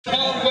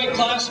Pound weight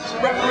class,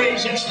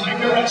 referees, it's time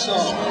to wrestle.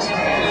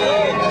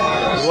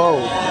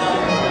 Whoa.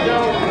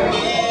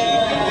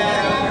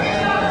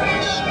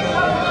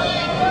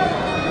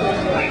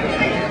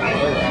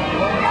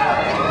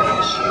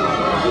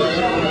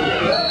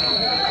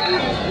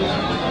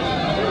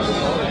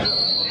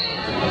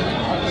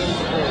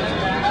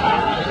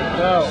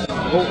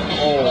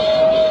 Oh.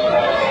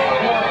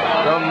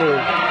 Don't move.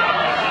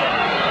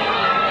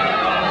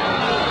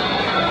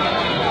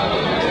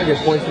 I get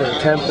points for an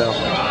attempt though.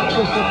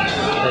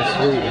 That's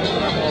sweet.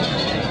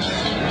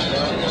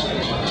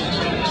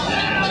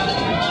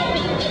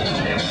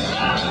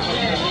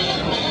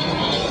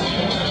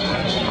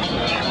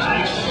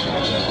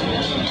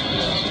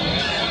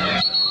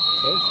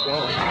 So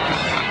strong.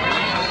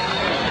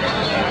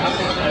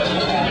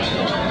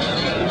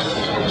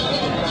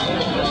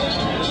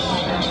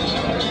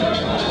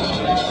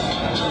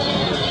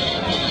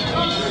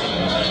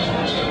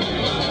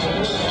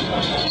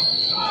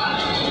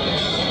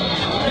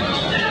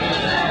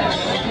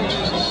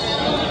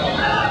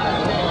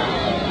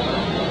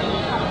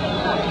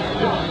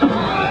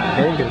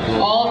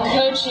 All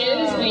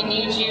coaches, we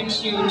need you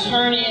to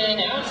turn in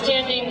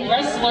outstanding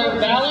wrestler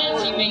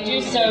ballots. You may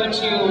do so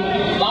to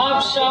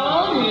Bob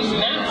Shaw, who's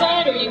mat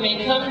side, or you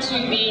may come to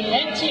the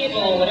head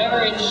table,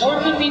 whatever is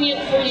more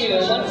convenient for you.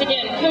 Once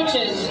again,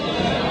 coaches,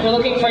 we're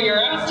looking for your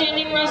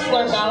outstanding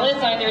wrestler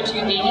ballots, either to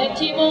the head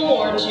table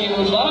or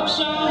to Bob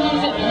Shaw,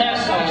 who's at mat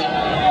side.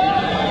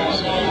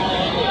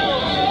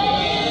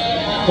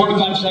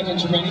 45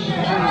 seconds remaining.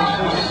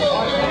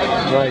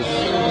 Nice.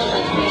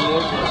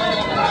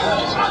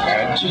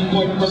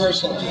 2-point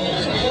reversal.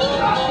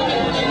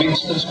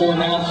 Makes the score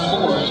now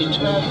 4-2.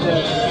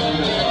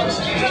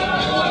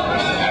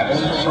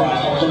 Adam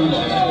trial for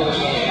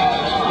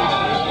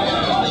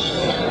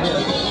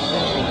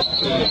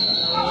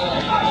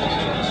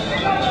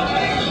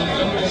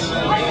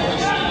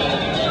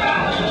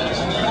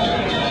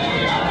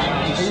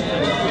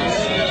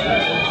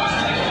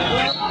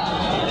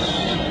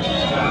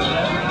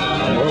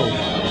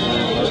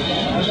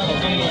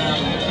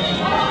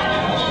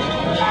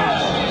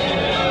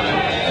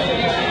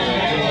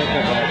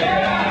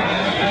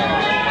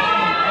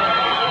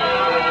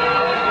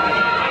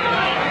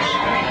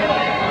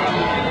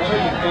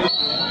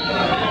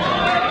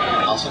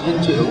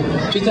into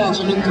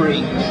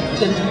 2003,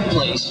 10th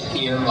place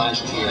here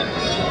last year.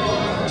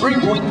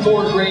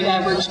 3.4 grade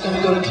average, going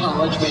to go to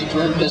college,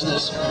 major in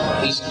business,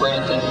 East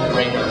Brandon,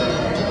 Rader.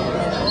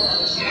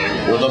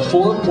 With a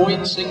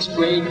 4.6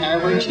 grade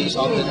average, he's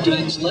on the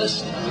dean's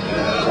list,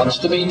 wants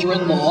to major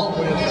in law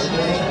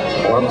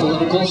or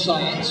political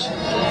science.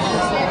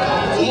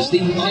 He's the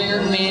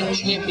Ironman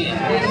champion,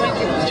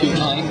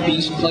 2-time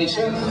beast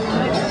placer,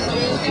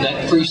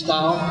 cadet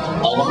freestyle,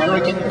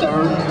 All-American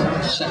 3rd,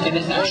 2nd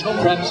at national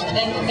preps,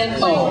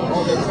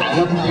 10-0.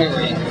 Adam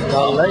Perry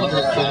of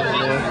Mother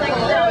County.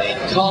 They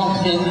call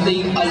him the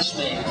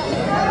Iceman.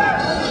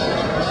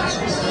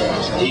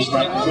 He's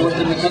ranked 4th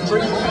in the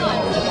country.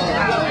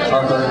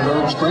 Harvard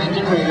Roads,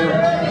 Brandon Rader,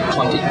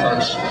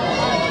 21st.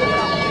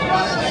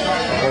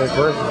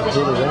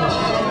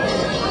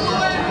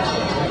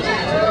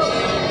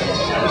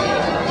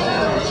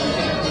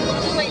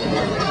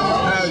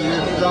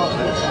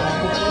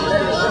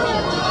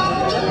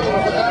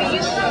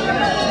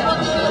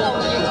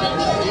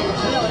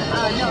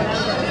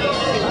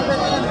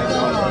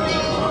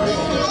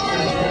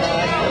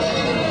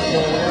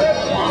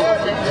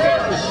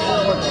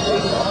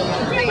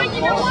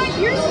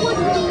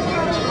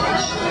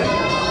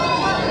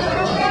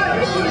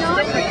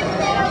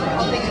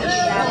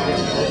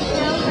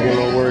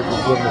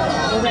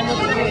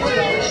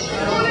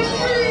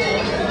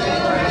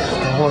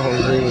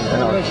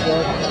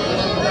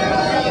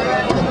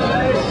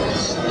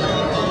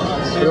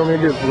 You want me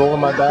to do roll on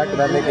my back? Would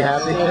that make you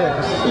happy? Yeah.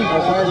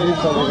 I'm trying to do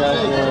something that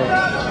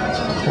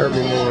hurt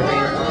me more.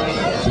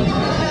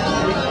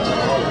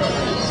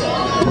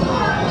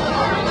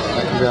 I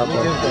can drop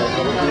one.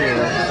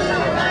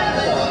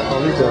 Oh,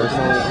 these are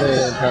so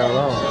in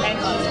parallel.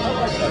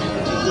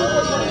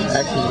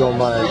 Actually, going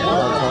by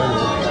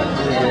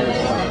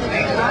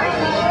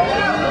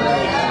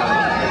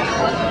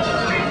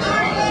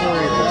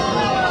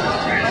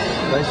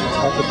nice and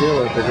tough to deal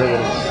with. They're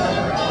good.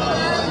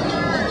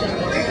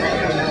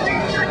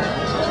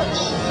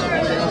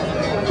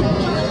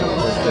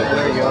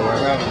 There you go.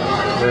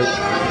 Good.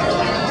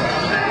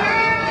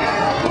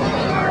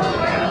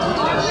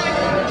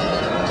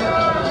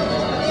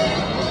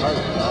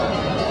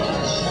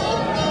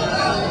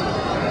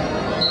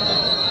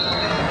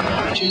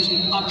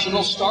 Choosing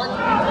optional start.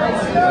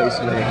 Nice,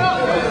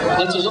 man.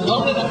 Lets his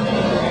opponent up.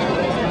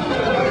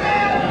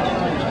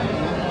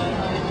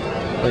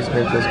 Nice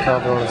man feels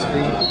confident on his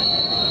feet.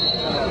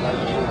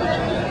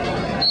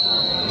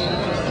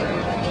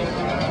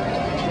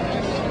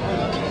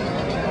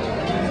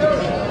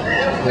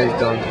 He's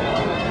done.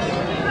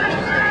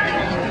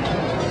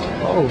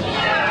 Oh.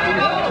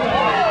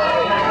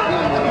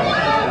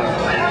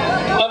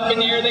 Up in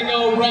the air they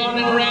go, round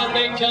and around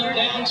they come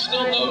down,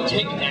 still no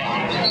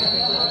takedown.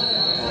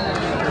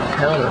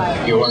 counter.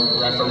 Your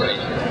referee.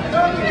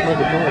 Look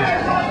at that.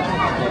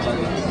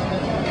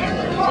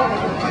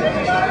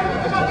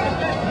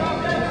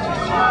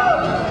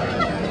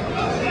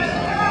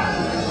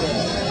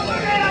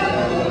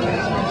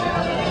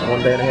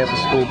 One day and a half of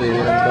school, baby,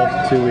 and I'm done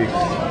for 2 weeks.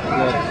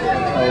 Yeah.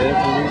 Oh,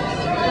 yeah, 2 weeks?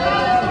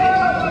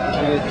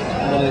 I get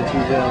Monday,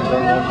 Tuesday, I'm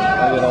done.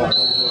 I get off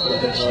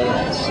Thursday, Friday.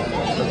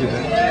 Don't do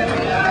that.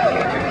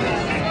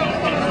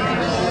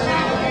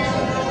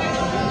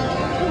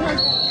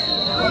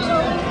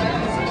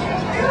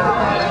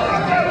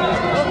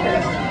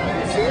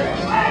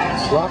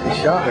 Sloppy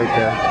shot right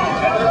there.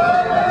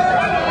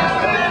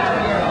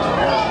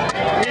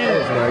 That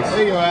was nice.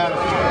 There you go, Adam.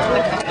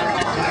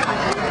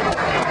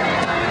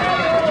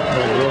 That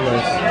was real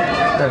nice.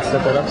 Gotta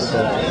step that up a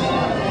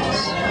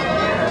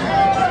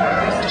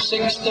bit.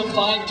 6 to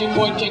 5,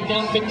 2-point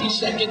takedown, 50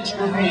 seconds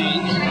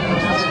remain.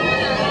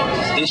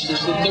 This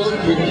is the third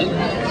period.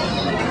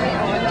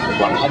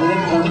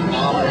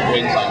 140-pound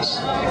weight class.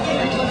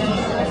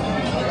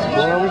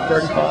 What are we,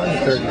 35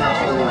 or 30?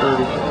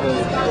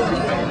 30.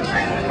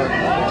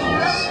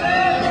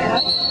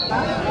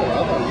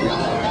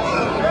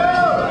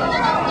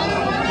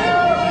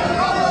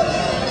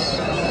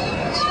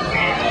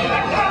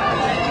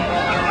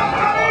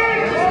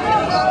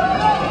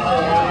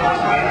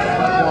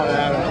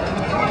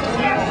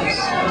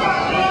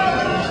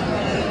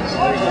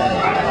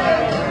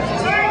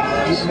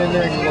 In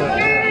there and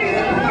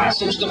look.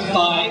 6 to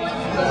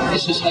 5.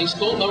 This is high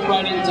school, no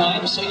riding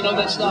time, so you know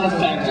that's not a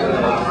factor.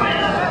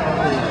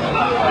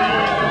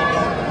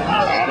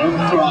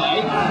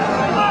 Frey.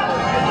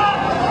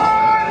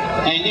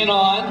 Hanging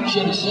on,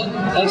 Jensen.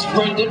 That's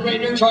Brendan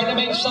Rader trying to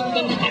make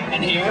something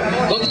happen here.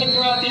 Looks like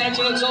they're out the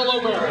action, it's all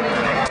over.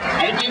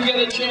 And you get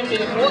a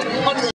champion, 100.